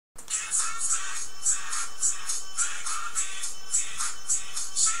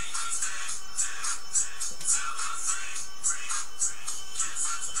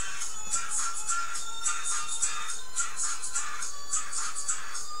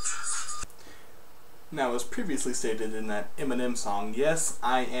Now, as previously stated in that Eminem song, yes,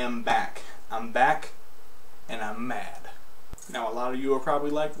 I am back. I'm back, and I'm mad. Now, a lot of you are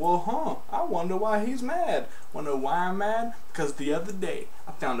probably like, well, I wonder why he's mad. Wanna know why I'm mad? Because the other day,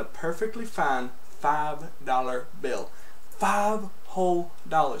 I found a perfectly fine $5 bill. $5 whole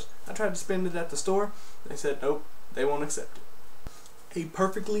dollars. I tried to spend it at the store. They said, nope, they won't accept it. A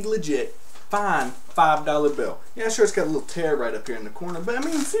perfectly legit, fine $5 bill. Yeah, sure, it's got a little tear right up here in the corner, but I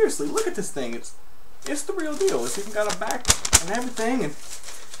mean, seriously, look at this thing. It's the real deal. It's even got a back and everything, and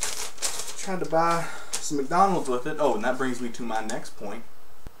tried to buy some McDonald's with it. Oh, and that brings me to my next point.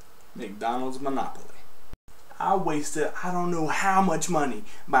 McDonald's monopoly. I wasted I don't know how much money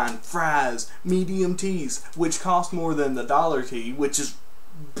buying fries, medium teas, which cost more than the dollar tea, which is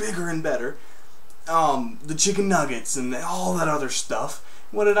bigger and better. The chicken nuggets and all that other stuff.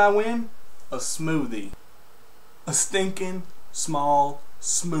 What did I win? A smoothie. A stinking small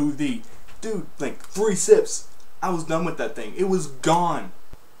smoothie. Dude, like 3 sips, I was done with that thing. It was gone.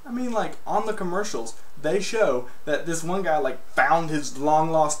 I mean, like, on the commercials, they show that this one guy, like, found his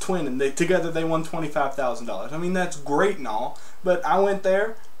long-lost twin, and together they won $25,000. I mean, that's great and all, but I went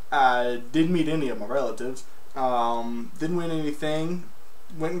there, I didn't meet any of my relatives, didn't win anything,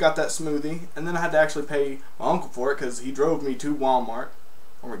 went and got that smoothie, and then I had to actually pay my uncle for it, because he drove me to Walmart,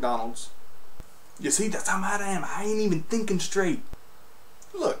 or McDonald's. You see, that's how mad I am. I ain't even thinking straight.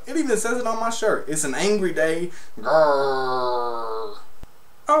 Look, it even says it on my shirt. It's an angry day. Grrr.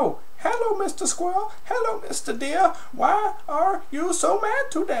 Oh, hello, Mr. Squirrel. Hello, Mr. Deer. Why are you so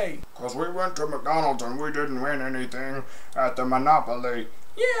mad today? 'Cause we went to McDonald's and we didn't win anything at the Monopoly.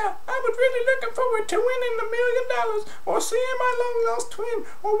 Yeah, I was really looking forward to winning $1 million, or seeing my long-lost twin,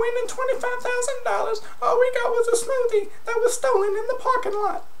 or winning $25,000. All we got was a smoothie that was stolen in the parking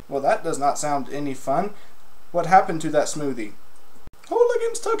lot. Well, that does not sound any fun. What happened to that smoothie?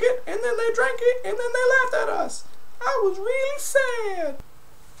 Hooligans took it, and then they drank it, and then they laughed at us. I was really sad.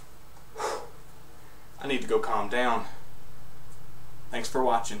 I need to go calm down. Thanks for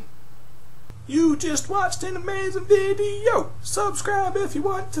watching. You just watched an amazing video. Subscribe if you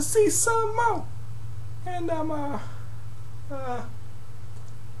want to see some more. And well,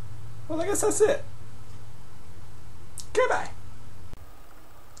 I guess that's it. Goodbye.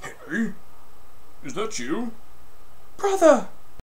 Hey, is that you? Brother!